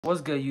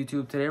What's good,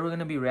 YouTube? Today we're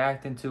gonna be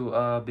reacting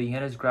to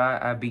beginner's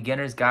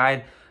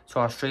guide to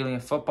Australian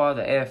football,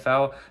 the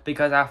AFL.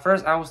 Because at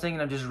first I was thinking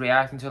of just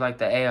reacting to like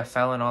the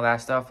AFL and all that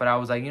stuff, but I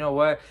was like, you know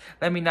what?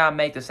 Let me not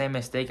make the same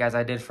mistake as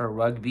I did for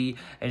rugby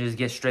and just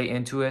get straight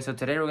into it. So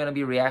today we're gonna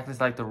be reacting to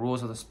like the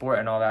rules of the sport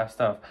and all that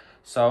stuff.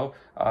 So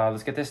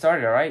let's get this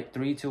started. All right,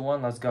 3, 2,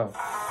 1, let's go.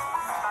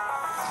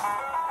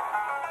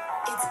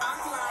 It's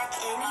unlike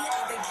any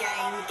other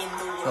game in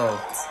the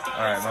world. Oh,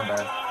 all right, my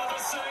bad.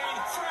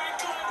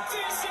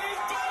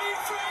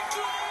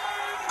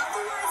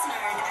 Otherwise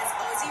known as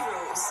Aussie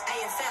rules,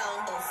 AFL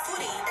or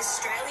footy,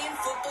 Australian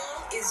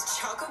football is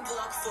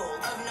chock-a-block full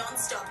of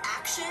non-stop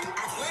action,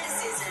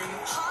 athleticism,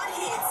 hard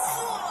hits,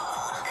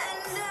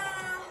 and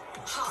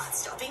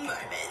heart-stopping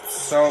moments.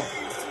 So,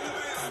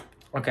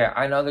 okay,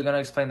 I know they're gonna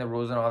explain the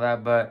rules and all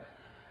that, but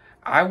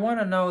I want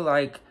to know,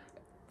 like,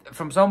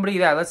 from somebody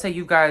that, let's say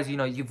you guys, you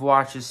know, you've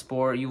watched this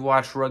sport, you've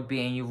watched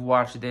rugby, and you've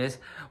watched this.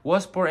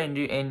 What sport, in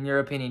your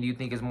opinion, do you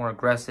think is more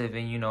aggressive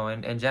and, you know,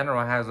 in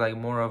general has, like,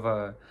 more of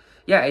a,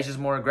 yeah, it's just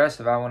more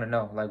aggressive? I want to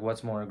know, like,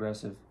 what's more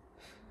aggressive?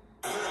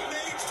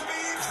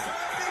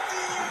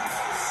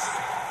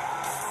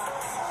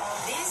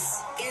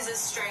 This is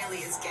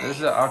Australia's game. This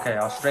is, okay,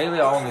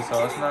 Australia only,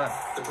 so it's not...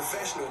 The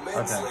professional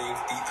men's league,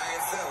 the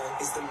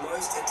AFL, is the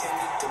most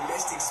attended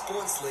domestic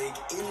sports league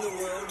in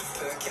the world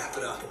per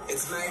capita.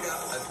 It's made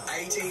up of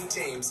 18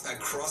 teams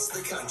across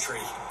the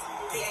country.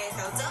 The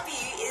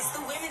AFLW is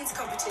the women's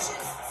competition,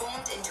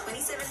 formed in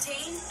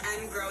 2017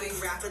 and growing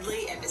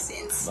rapidly ever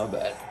since. My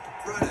bad.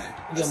 Righto,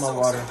 Get my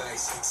water.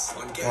 Basics.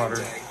 On game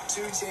day,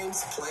 2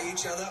 teams play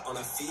each other on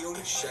a field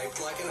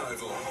shaped like an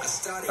oval. A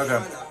starting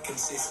lineup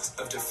consists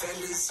of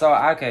defenders. So,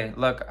 okay,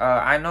 look,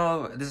 I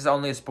know this is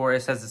only a sport.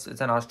 It says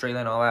it's in Australia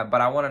and all that,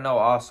 but I want to know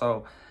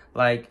also,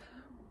 like,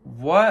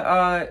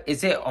 what,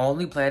 is it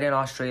only played in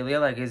Australia?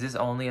 Like, is this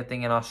only a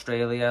thing in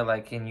Australia?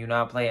 Like, can you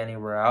not play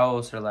anywhere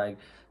else? Or, like,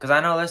 because I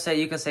know, let's say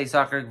you can say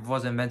soccer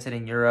was invented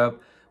in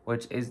Europe,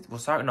 which is, well,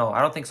 soccer, no,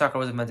 I don't think soccer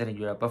was invented in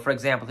Europe. But, for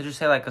example, let's just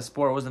say, like, a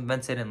sport was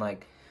invented in,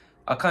 like,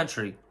 a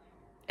country.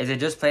 Is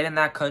it just played in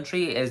that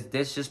country? Is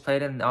this just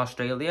played in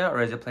Australia,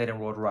 or is it played in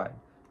worldwide?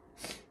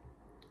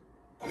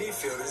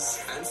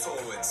 Midfielders and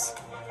forwards.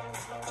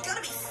 You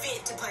gotta be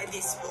fit to play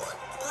this sport.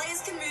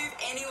 Players can move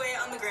anywhere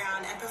on the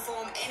ground and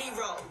perform any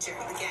role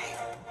during the game.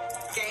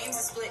 Games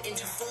are split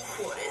into 4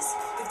 quarters,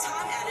 with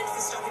time added for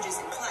stoppages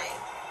in play.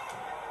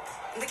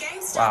 The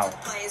game starts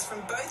with players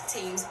from both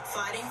teams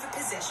fighting for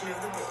possession of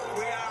the ball.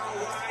 We are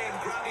away and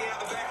Grundy out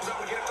the back.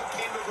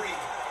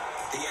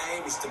 The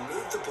aim is to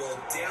move the ball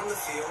down the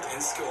field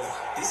and score.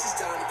 This is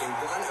done in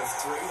 1 of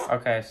 3.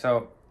 Okay,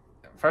 so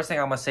first thing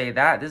I'm gonna say,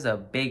 this is a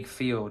big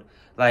field.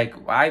 Like,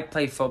 I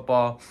play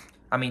football.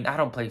 I mean, I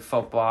don't play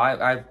football.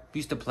 I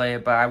used to play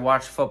it, but I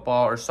watch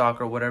football or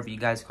soccer, whatever you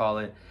guys call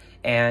it.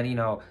 And, you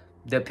know,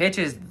 the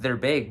pitches, they're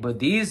big. But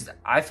these,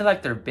 I feel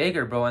like they're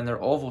bigger, bro, and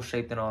they're oval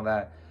shaped and all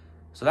that.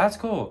 So that's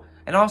cool.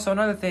 And also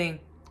another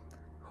thing,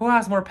 who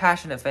has more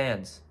passionate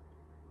fans?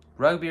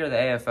 Rugby or the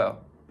AFL?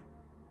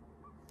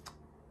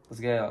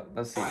 Let's get it.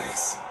 Let's see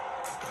this.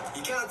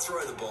 You can't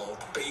throw the ball,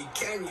 but you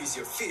can use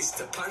your fist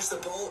to punch the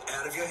ball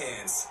out of your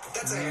hands.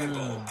 That's a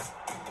handball.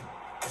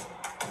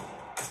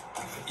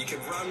 You can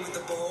run with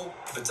the ball,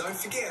 but don't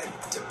forget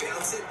to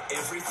bounce it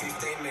every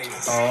 15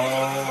 meters.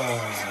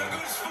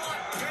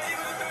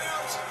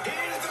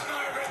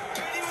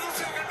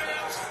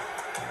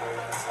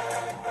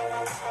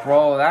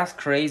 Bro, that's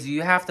crazy.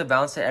 You have to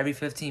bounce it every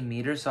 15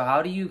 meters. So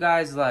how do you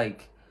guys,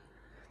 like...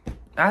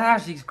 That's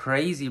actually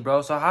crazy,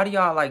 bro. So how do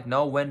y'all, like,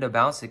 know when to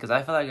bounce it? Because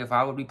I feel like if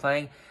I would be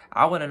playing,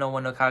 I wouldn't know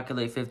when to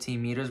calculate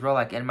 15 meters, bro,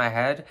 like, in my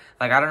head.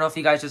 Like, I don't know if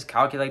you guys just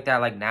calculate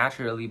that, like,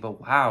 naturally, but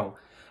wow.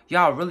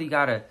 Y'all really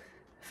gotta...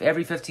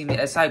 Every 15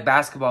 minutes, it's like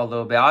basketball a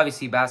little bit.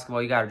 Obviously,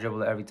 basketball, you gotta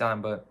dribble it every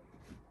time, but...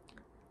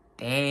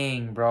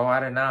 Dang, bro, I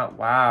did not...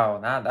 Wow,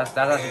 that's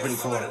actually pretty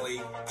cool.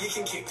 Finally, you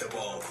can kick the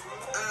ball.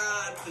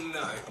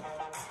 No.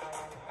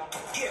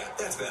 Yeah,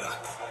 that's better.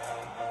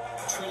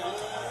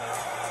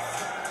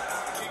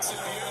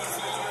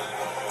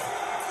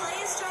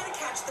 Players try to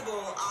catch the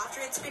ball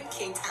after it's been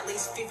kicked at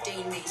least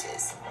 15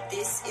 meters.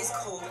 This is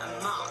called a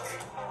mark.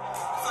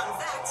 Fun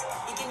fact,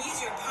 you can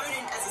use your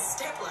opponent as a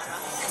stepladder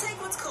and take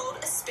what's called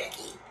a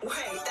specky.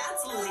 Wait,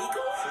 that's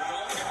legal?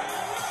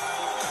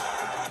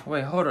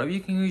 Wait, hold up. You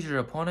can use your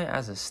opponent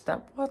as a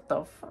step? What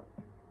the fuck?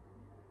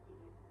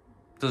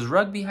 Does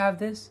rugby have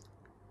this?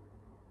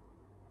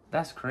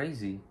 That's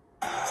crazy.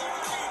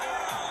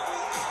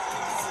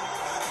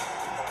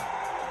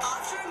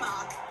 After a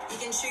mark, you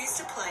can choose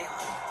to play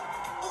on,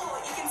 or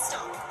you can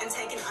stop and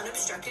take an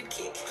unobstructed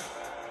kick.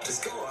 To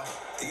score,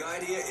 the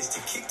idea is to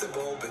kick the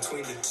ball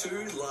between the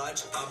 2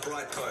 large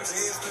upright posts.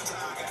 There's the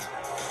target.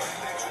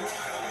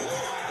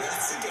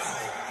 That's a goal.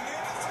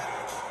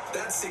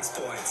 That's 6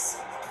 points.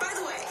 By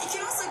the way, you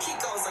can also kick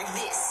goals like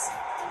this,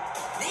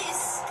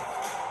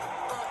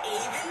 or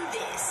even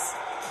this.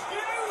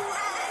 No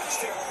way!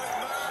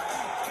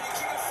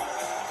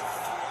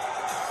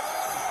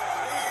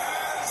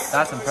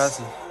 That's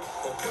impressive.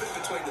 Or put it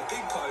between the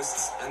big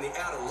posts and the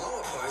outer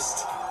lower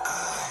post.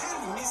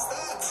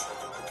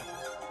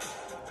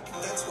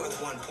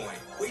 1 point.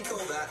 We call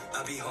that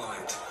a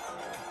behind.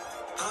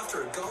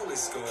 After a goal is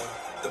scored,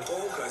 the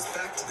ball goes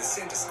back to the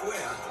centre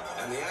square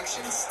and the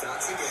action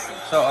starts again.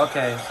 So,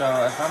 okay, so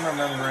if I'm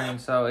remembering,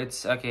 so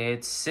it's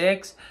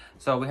 6.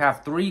 So we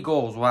have 3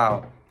 goals.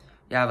 Wow.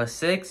 You have a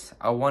 6,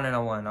 a 1, and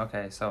a 1.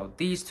 Okay, so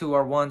these 2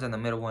 are 1s and the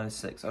middle one is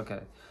 6. Okay.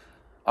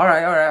 All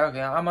right,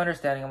 okay. I'm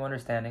understanding. So,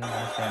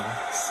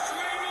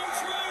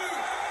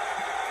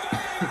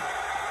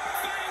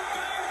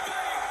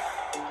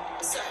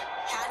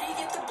 how do you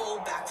get the ball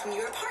back from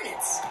your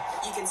opponents?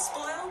 You can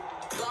spoil,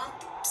 bump,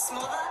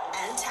 smother,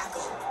 and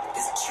tackle.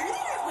 Is it true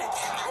they don't wear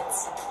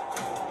pads?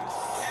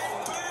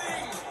 And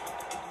bang!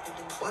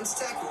 Once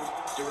tackled,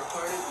 your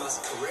opponent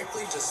must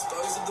correctly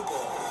dispose of the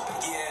ball.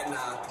 Yeah,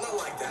 nah, not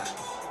like that.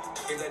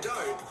 If they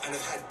don't, and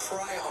have had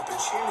prior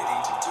opportunity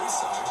to do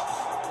so,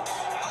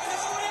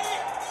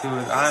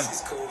 Dude, this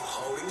is called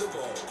holding the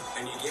ball,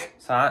 and you get...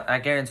 So I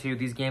guarantee you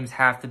these games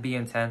have to be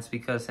intense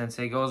because since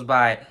it goes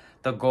by,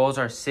 the goals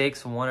are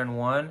 6, 1, and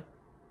 1.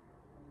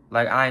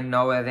 Like, I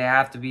know that they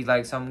have to be,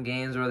 like, some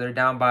games where they're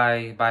down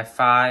by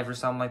 5 or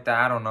something like that.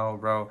 I don't know,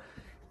 bro.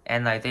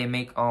 And, like, they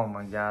make... Oh,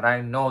 my God.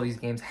 I know these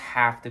games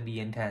have to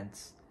be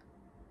intense.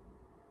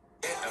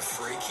 Get a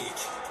free kick.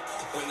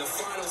 When the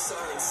final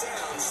siren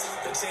sounds,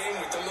 the team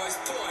with the most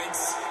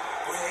points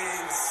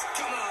wins.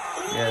 Come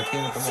on! Yeah, the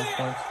team with the most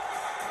points.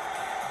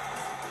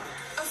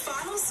 A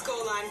final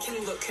scoreline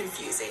can look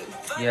confusing,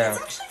 but Yeah.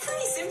 it's actually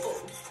pretty simple.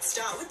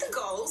 Start with the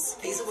goals.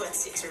 These are worth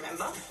 6,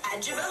 remember?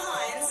 Add your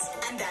behinds,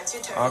 and that's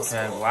your total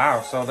Okay, score.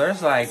 wow. So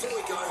there's, like...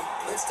 Before we go,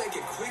 let's take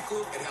a quick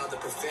look at how the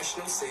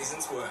professional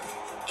seasons work.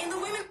 In the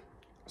women...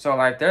 So,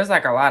 like, there's,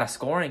 like, a lot of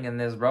scoring in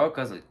this, bro.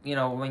 Because, you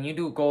know, when you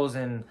do goals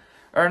in...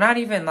 Or not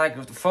even, like,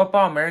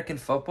 football, American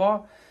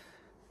football.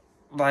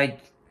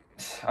 Like,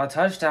 a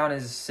touchdown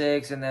is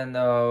 6. And then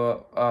the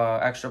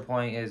extra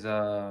point is,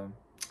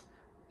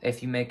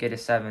 if you make it, a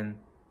 7.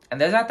 And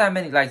there's not that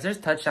many... Like, there's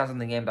touchdowns in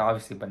the game,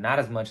 obviously. But not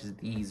as much as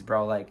these,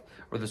 bro. Like,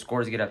 where the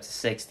scores get up to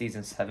 60s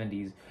and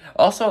 70s.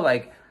 Also,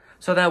 like...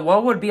 So then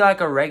what would be,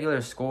 like, a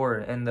regular score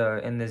in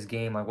this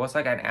game? Like, what's,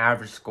 like, an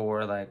average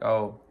score? Like,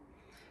 oh...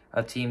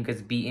 A team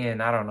gets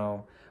beaten, I don't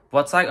know.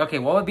 What's like, okay,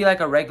 what would be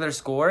like a regular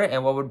score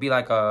and what would be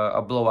like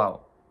a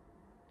blowout?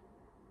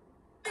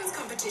 women's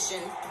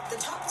competition, the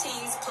top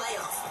teams play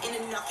off in a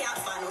knockout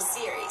final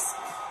series,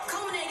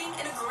 culminating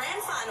in a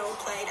grand final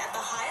played at the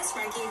highest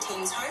ranking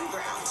team's home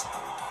ground.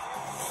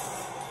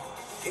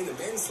 In the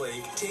men's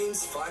league,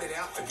 teams fight it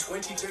out for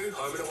 22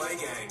 home and away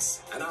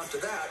games. And after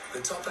that,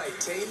 the top 8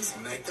 teams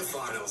make the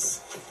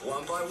finals.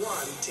 One by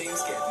one,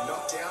 teams get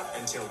knocked out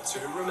until 2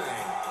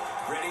 remain,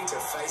 ready to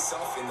face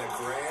off in the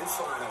grand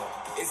final.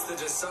 It's the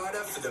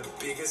decider for the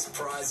biggest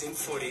prize in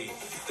footy,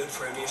 the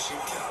Premiership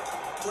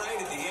Cup.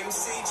 Played at the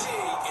MCG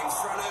in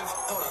front of,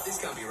 hold up,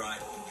 this can't be right,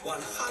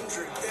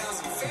 100,000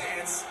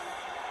 fans.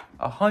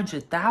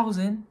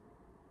 100,000?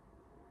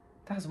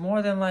 That's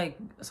more than like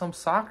some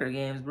soccer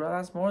games, bro.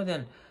 That's more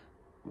than...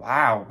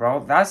 Wow,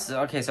 bro. That's...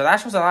 Okay, so that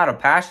shows a lot of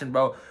passion,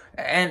 bro.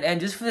 And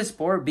just for the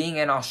sport being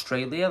in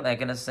Australia,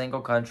 like in a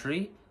single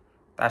country,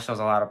 that shows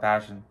a lot of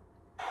passion.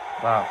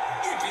 Wow.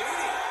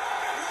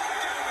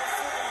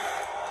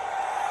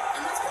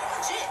 And that's pretty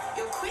much it.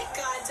 Your quick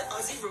guide to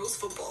Aussie rules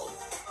football.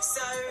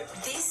 So,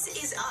 this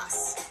is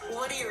us.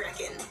 What do you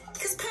reckon?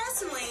 Because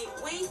personally,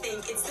 we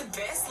think it's the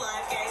best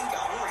live game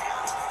going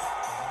around.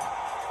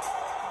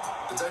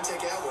 But don't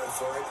take our word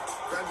for it.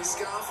 Grab your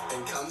scarf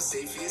and come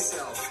see for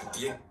yourself.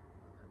 Yeah.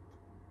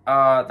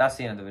 That's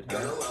the end of the video.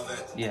 Gonna love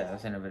it. Yeah,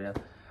 that's the end of the video.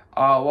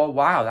 Well,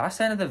 wow, that's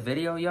the end of the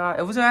video, y'all.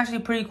 It was actually a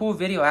pretty cool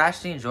video. I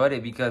actually enjoyed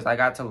it because I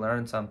got to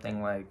learn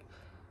something, like,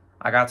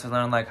 I got to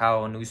learn, like,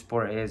 how a new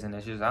sport is, and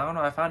it's just, I don't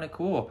know, I found it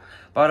cool.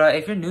 But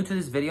if you're new to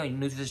this video, and you're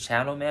new to this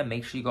channel, man,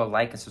 make sure you go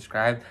like and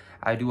subscribe.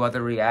 I do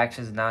other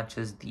reactions, not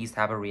just these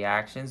type of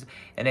reactions.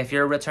 And if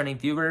you're a returning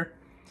viewer,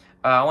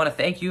 I want to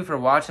thank you for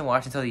watching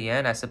till the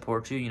end. I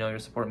support you. You know, your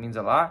support means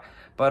a lot.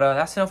 But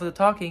that's enough of the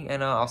talking,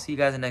 and I'll see you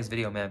guys in the next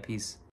video, man. Peace.